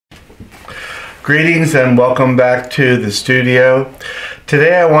Greetings and welcome back to the studio.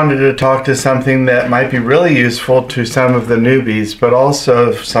 Today I wanted to talk to something that might be really useful to some of the newbies, but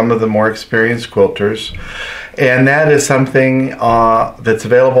also some of the more experienced quilters. And that is something that's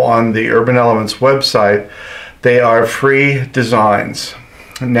available on the Urban Elementz website. They are free designs.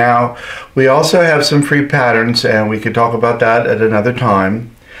 Now, we also have some free patterns, and we could talk about that at another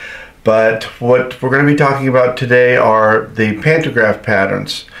time. But what we're going to be talking about today are the pantograph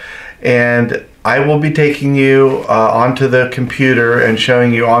patterns. And I will be taking you onto the computer and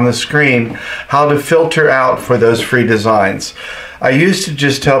showing you on the screen how to filter out for those free designs. I used to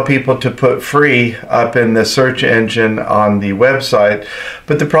just tell people to put free up in the search engine on the website,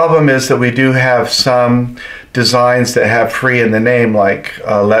 but the problem is that we do have some designs that have free in the name, like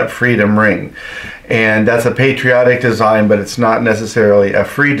Let Freedom Ring. And that's a patriotic design, but it's not necessarily a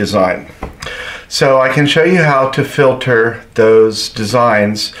free design. So I can show you how to filter those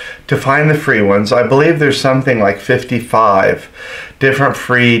designs to find the free ones. I believe there's something like 55 different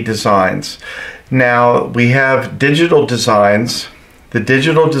free designs. Now we have digital designs. The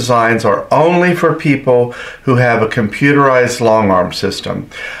digital designs are only for people who have a computerized long arm system.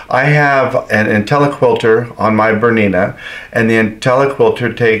 I have an IntelliQuilter on my Bernina, and the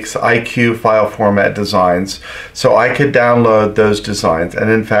IntelliQuilter takes IQ file format designs, so I could download those designs, and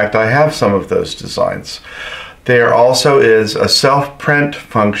in fact I have some of those designs. There also is a self-print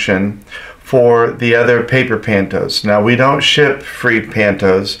function for the other paper pantos. Now we don't ship free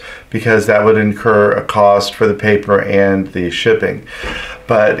pantos because that would incur a cost for the paper and the shipping.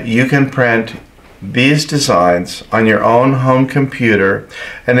 But you can print these designs on your own home computer,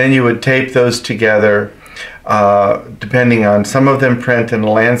 and then you would tape those together depending on, some of them print in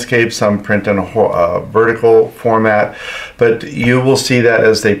a landscape, some print in a vertical format, but you will see that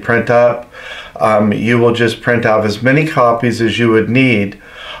as they print up. You will just print out as many copies as you would need,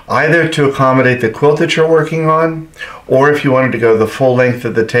 either to accommodate the quilt that you're working on, or if you wanted to go the full length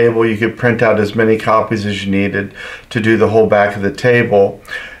of the table, you could print out as many copies as you needed to do the whole back of the table,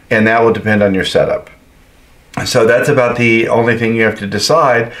 and that will depend on your setup. So that's about the only thing you have to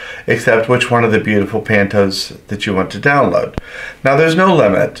decide, except which one of the beautiful pantos that you want to download. Now there's no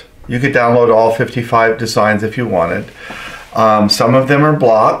limit. You could download all 55 designs if you wanted. Some of them are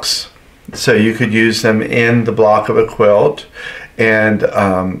blocks, so you could use them in the block of a quilt. And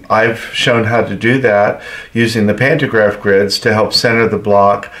I've shown how to do that using the pantograph grids to help center the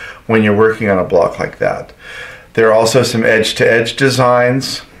block when you're working on a block like that. There are also some edge-to-edge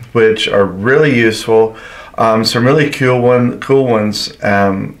designs which are really useful. Some really cool ones.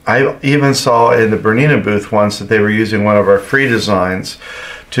 I even saw in the Bernina booth once that they were using one of our free designs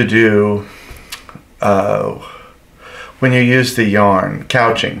to do when you use the yarn,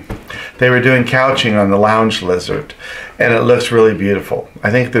 couching. They were doing couching on the lounge lizard, and it looks really beautiful. I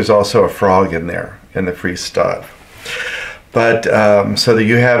think there's also a frog in there in the free stuff. But so that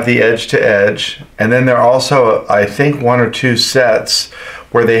you have the edge to edge, and then there are also, I think, 1 or 2 sets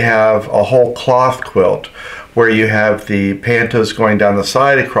where they have a whole cloth quilt, where you have the pantos going down the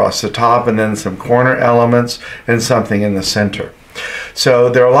side, across the top, and then some corner elements and something in the center. So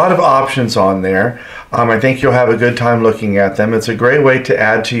there are a lot of options on there. I think you'll have a good time looking at them. It's a great way to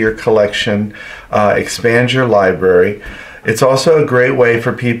add to your collection, expand your library. It's also a great way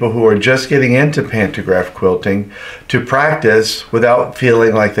for people who are just getting into pantograph quilting to practice without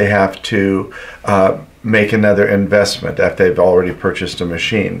feeling like they have to make another investment after they've already purchased a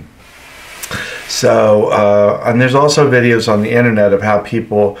machine. So, and there's also videos on the internet of how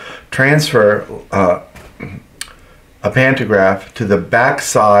people transfer a pantograph to the back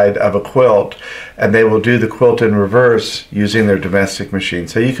side of a quilt, and they will do the quilt in reverse using their domestic machine.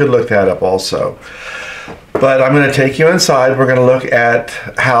 So you could look that up also. But I'm going to take you inside. We're going to look at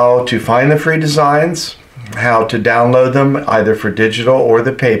how to find the free designs, how to download them either for digital or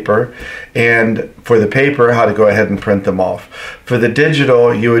the paper, and for the paper, how to go ahead and print them off. For the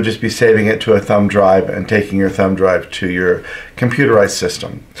digital, you would just be saving it to a thumb drive and taking your thumb drive to your computerized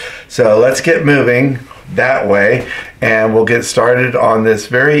system. So let's get moving that way, and we'll get started on this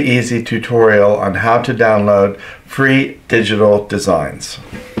very easy tutorial on how to download free digital designs.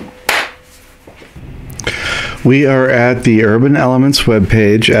 We are at the Urban Elementz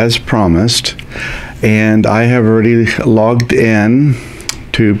webpage as promised, and I have already logged in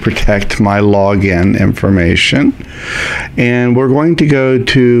to protect my login information, and we're going to go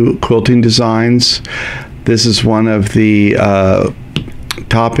to quilting designs. This is one of the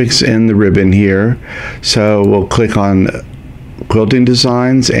topics in the ribbon here, so we'll click on quilting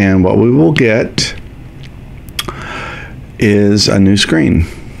designs, and what we will get is a new screen.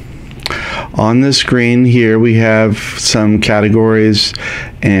 On the screen here we have some categories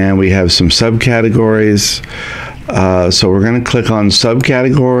and we have some subcategories. So we're going to click on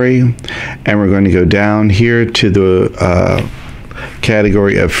subcategory and we're going to go down here to the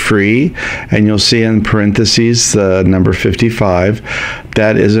category of free, and you'll see in parentheses the number 55.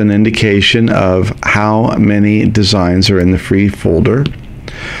 That is an indication of how many designs are in the free folder.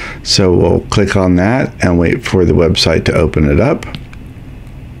 So we'll click on that and wait for the website to open it up.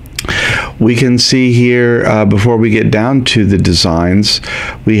 We can see here, before we get down to the designs,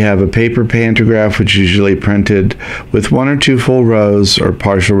 we have a paper pantograph, which is usually printed with 1 or 2 full rows or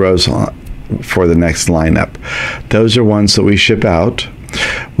partial rows for the next lineup. Those are ones that we ship out.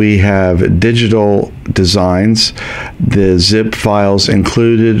 We have digital designs. The zip files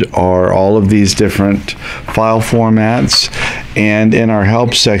included are all of these different file formats, and in our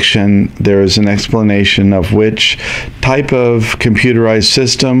help section there is an explanation of which type of computerized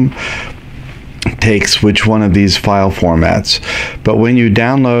system takes which one of these file formats. But when you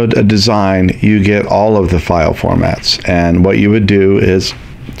download a design, you get all of the file formats, and what you would do is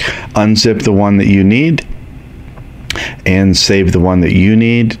unzip the one that you need and save the one that you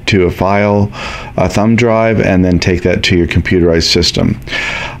need to a file, a thumb drive, and then take that to your computerized system.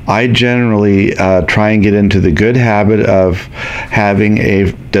 I generally try and get into the good habit of having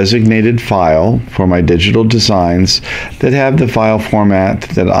a designated file for my digital designs that have the file format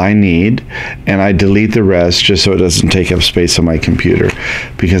that I need, and I delete the rest just so it doesn't take up space on my computer,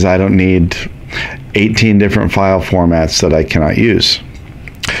 because I don't need 18 different file formats that I cannot use.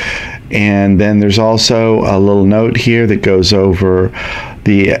 And then there's also a little note here that goes over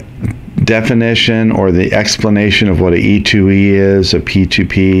the definition or the explanation of what a E2E is, a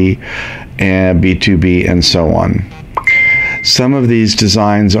P2P, and B2B, and so on. Some of these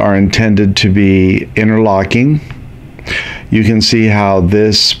designs are intended to be interlocking. You can see how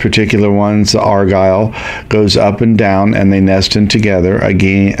this particular one's, the Argyle, goes up and down and they nest in together.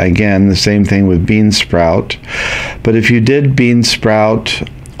 Again, the same thing with bean sprout. But if you did bean sprout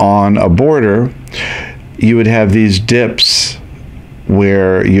on a border, you would have these dips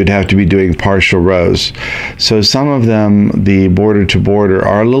where you'd have to be doing partial rows. So some of them, the border to border,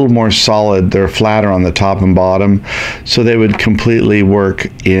 are a little more solid. They're flatter on the top and bottom, so they would completely work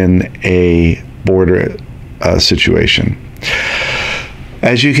in a border situation.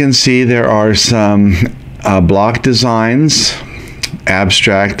 As you can see, there are some block designs.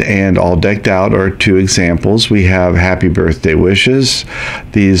 Abstract and all decked out are 2 examples. We have happy birthday wishes.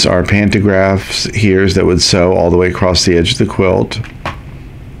 These are pantographs here that would sew all the way across the edge of the quilt.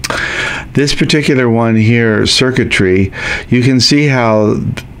 This particular one here, circuitry, you can see how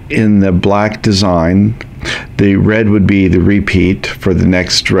in the black design the red would be the repeat for the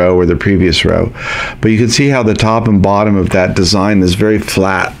next row or the previous row, but you can see how the top and bottom of that design is very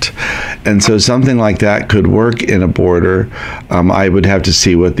flat, and so something like that could work in a border. I would have to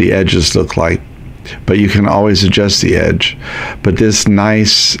see what the edges look like, but you can always adjust the edge. But this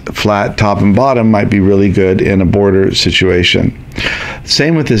nice flat top and bottom might be really good in a border situation.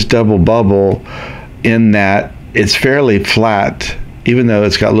 Same with this double bubble, in that it's fairly flat. Even though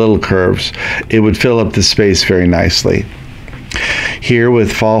it's got little curves, it would fill up the space very nicely. Here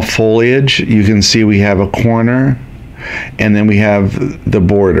with fall foliage, you can see we have a corner and then we have the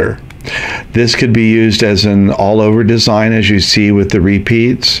border. This could be used as an all-over design, as you see with the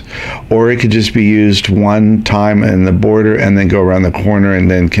repeats, or it could just be used one time in the border and then go around the corner and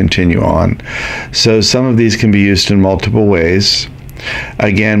then continue on. So some of these can be used in multiple ways.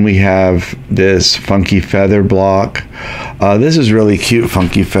 Again, we have this funky feather block. This is really cute,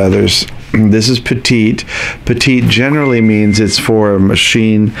 funky feathers. This is petite. Petite generally means it's for a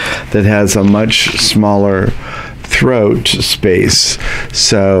machine that has a much smaller throat space.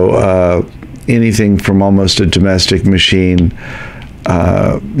 So anything from almost a domestic machine,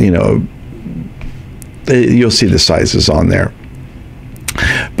 you know, you'll see the sizes on there.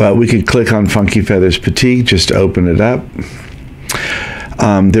 But we could click on Funky Feathers Petite just to open it up.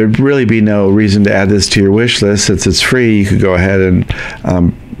 There'd really be no reason to add this to your wish list. Since it's free, you could go ahead and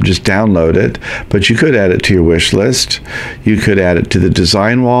just download it, but you could add it to your wish list. You could add it to the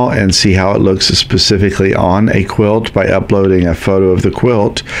design wall and see how it looks specifically on a quilt by uploading a photo of the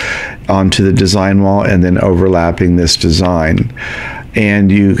quilt onto the design wall and then overlapping this design.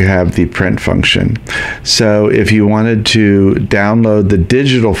 And you have the print function. So if you wanted to download the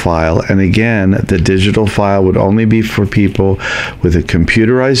digital file, and again, the digital file would only be for people with a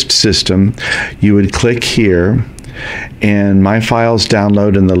computerized system, you would click here, and my files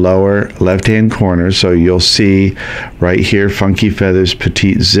download in the lower left-hand corner. So you'll see right here, Funky Feathers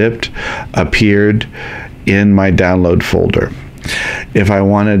Petite Zipped appeared in my download folder. If I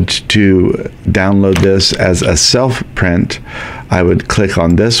wanted to download this as a self-print, I would click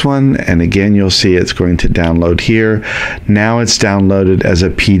on this one, and again you'll see it's going to download here. Now it's downloaded as a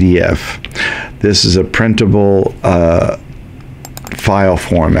PDF. This is a printable file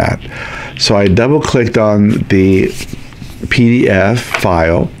format. So I double-clicked on the PDF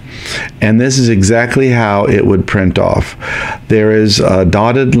file, and this is exactly how it would print off. There is a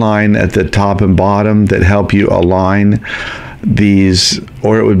dotted line at the top and bottom that help you align these,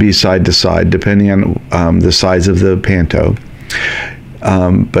 or it would be side to side depending on the size of the panto.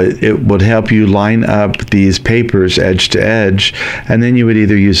 But it would help you line up these papers edge to edge, and then you would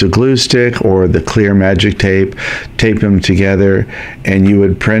either use a glue stick or the clear magic tape, tape them together, and you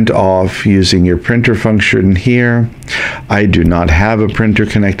would print off using your printer function here. I do not have a printer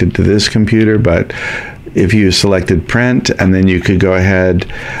connected to this computer, but if you selected print, and then you could go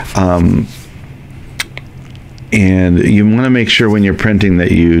ahead and you want to make sure when you're printing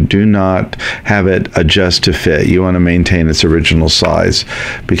that you do not have it adjust to fit. You want to maintain its original size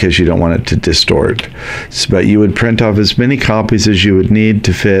because you don't want it to distort. But you would print off as many copies as you would need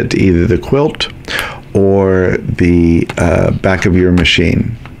to fit either the quilt or the back of your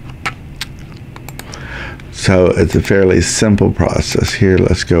machine. So it's a fairly simple process. Here,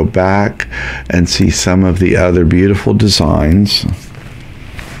 let's go back and see some of the other beautiful designs.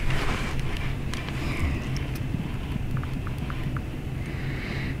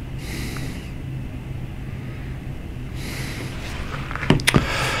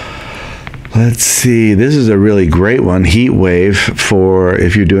 Let's see, this is a really great one, Heat Wave, for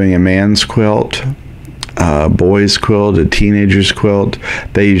if you're doing a man's quilt, a boy's quilt, a teenager's quilt.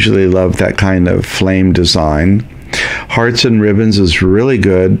 They usually love that kind of flame design. Hearts and Ribbons is really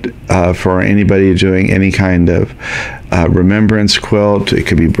good for anybody doing any kind of remembrance quilt. It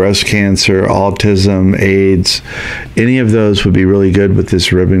could be breast cancer, autism, AIDS. Any of those would be really good with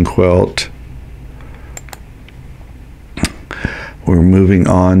this ribbon quilt. We're moving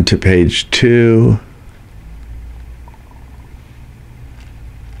on to page 2.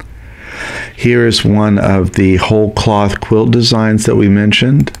 Here is one of the whole cloth quilt designs that we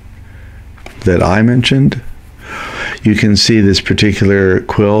mentioned, that I mentioned. You can see this particular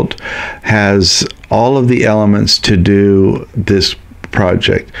quilt has all of the elements to do this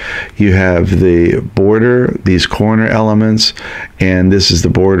project. You have the border, these corner elements, and this is the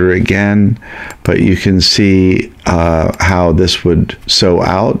border again, but you can see how this would sew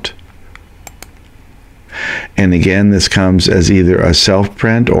out. And again, this comes as either a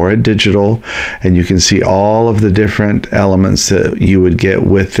self-print or a digital, and you can see all of the different elements that you would get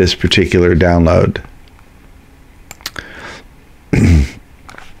with this particular download.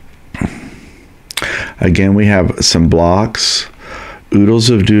 Again, we have some blocks. Oodles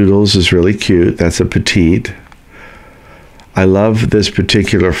of Doodles is really cute. That's a petite. I love this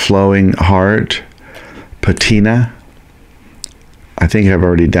particular flowing heart, patina. I think I've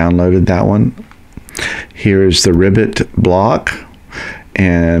already downloaded that one. Here is the ribbit block,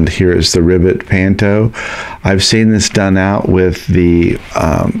 and here is the ribbit panto. I've seen this done out with the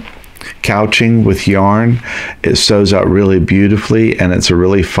couching with yarn. It sews out really beautifully, and it's a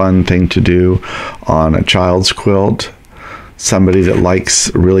really fun thing to do on a child's quilt. Somebody that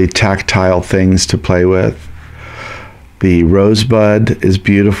likes really tactile things to play with. The rosebud is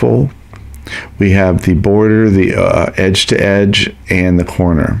beautiful. We have the border, the edge to edge, and the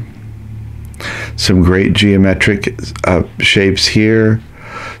corner. Some great geometric shapes here.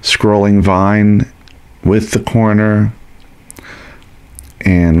 Scrolling vine with the corner.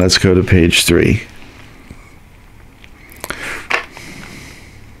 And let's go to page 3.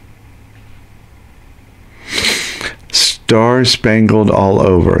 Star Spangled All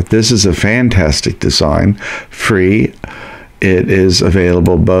Over. This is a fantastic design, free. It is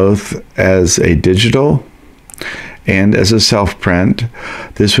available both as a digital and as a self-print.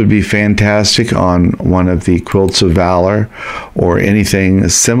 This would be fantastic on one of the Quilts of Valor or anything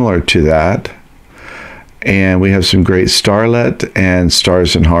similar to that. And we have some great starlet and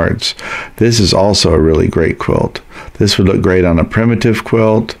stars and hearts. This is also a really great quilt. This would look great on a primitive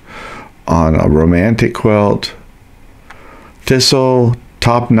quilt, on a romantic quilt. Thistle,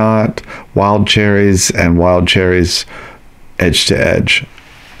 top knot, wild cherries, and wild cherries edge to edge.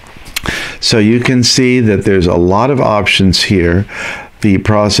 So you can see that there's a lot of options here. The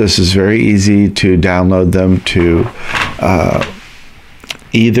process is very easy to download them to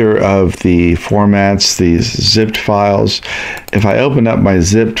either of the formats, these zipped files. If I open up my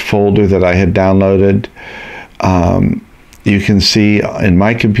zipped folder that I had downloaded, you can see in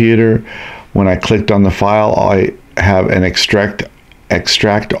my computer, when I clicked on the file, I have an extract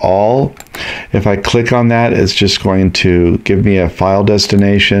extract all. If I click on that, it's just going to give me a file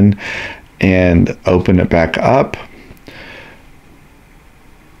destination and open it back up.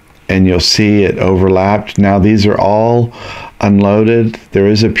 And you'll see it overlapped. Now these are all unloaded. There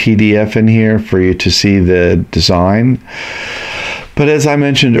is a PDF in here for you to see the design. But as I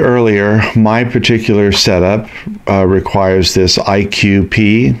mentioned earlier, my particular setup requires this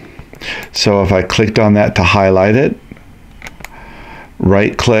IQP. So if I clicked on that to highlight it,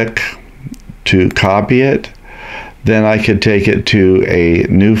 right click to copy it, then I could take it to a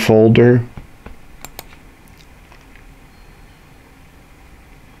new folder.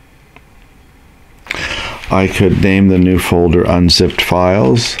 I could name the new folder Unzipped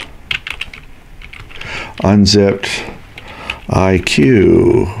Files, Unzipped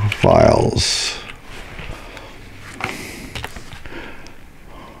IQ Files.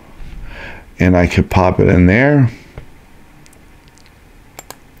 And I could pop it in there.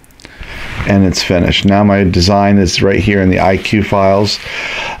 And it's finished. Now my design is right here in the IQ files.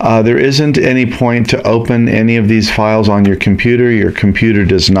 There isn't any point to open any of these files on your computer. Your computer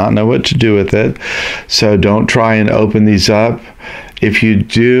does not know what to do with it. So don't try and open these up. If you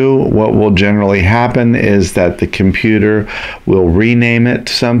do, what will generally happen is that the computer will rename it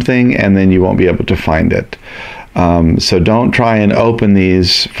something and then you won't be able to find it. So don't try and open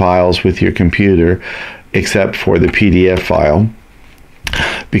these files with your computer except for the PDF file,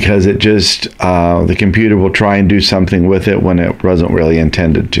 because it just, the computer will try and do something with it when it wasn't really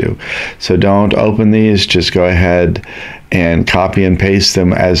intended to. So don't open these, just go ahead and copy and paste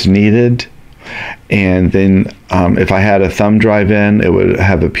them as needed. And then if I had a thumb drive in, it would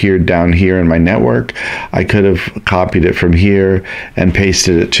have appeared down here in my network. I could have copied it from here and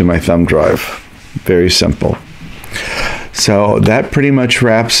pasted it to my thumb drive. Very simple. So that pretty much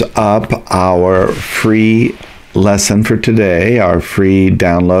wraps up our free lesson for today, our free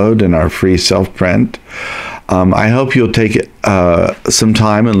download and our free self-print. I hope you'll take some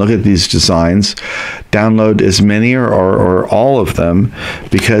time and look at these designs. Download as many or all of them,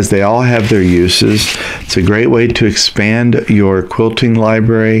 because they all have their uses. It's a great way to expand your quilting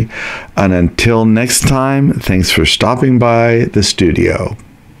library. And until next time, thanks for stopping by the studio.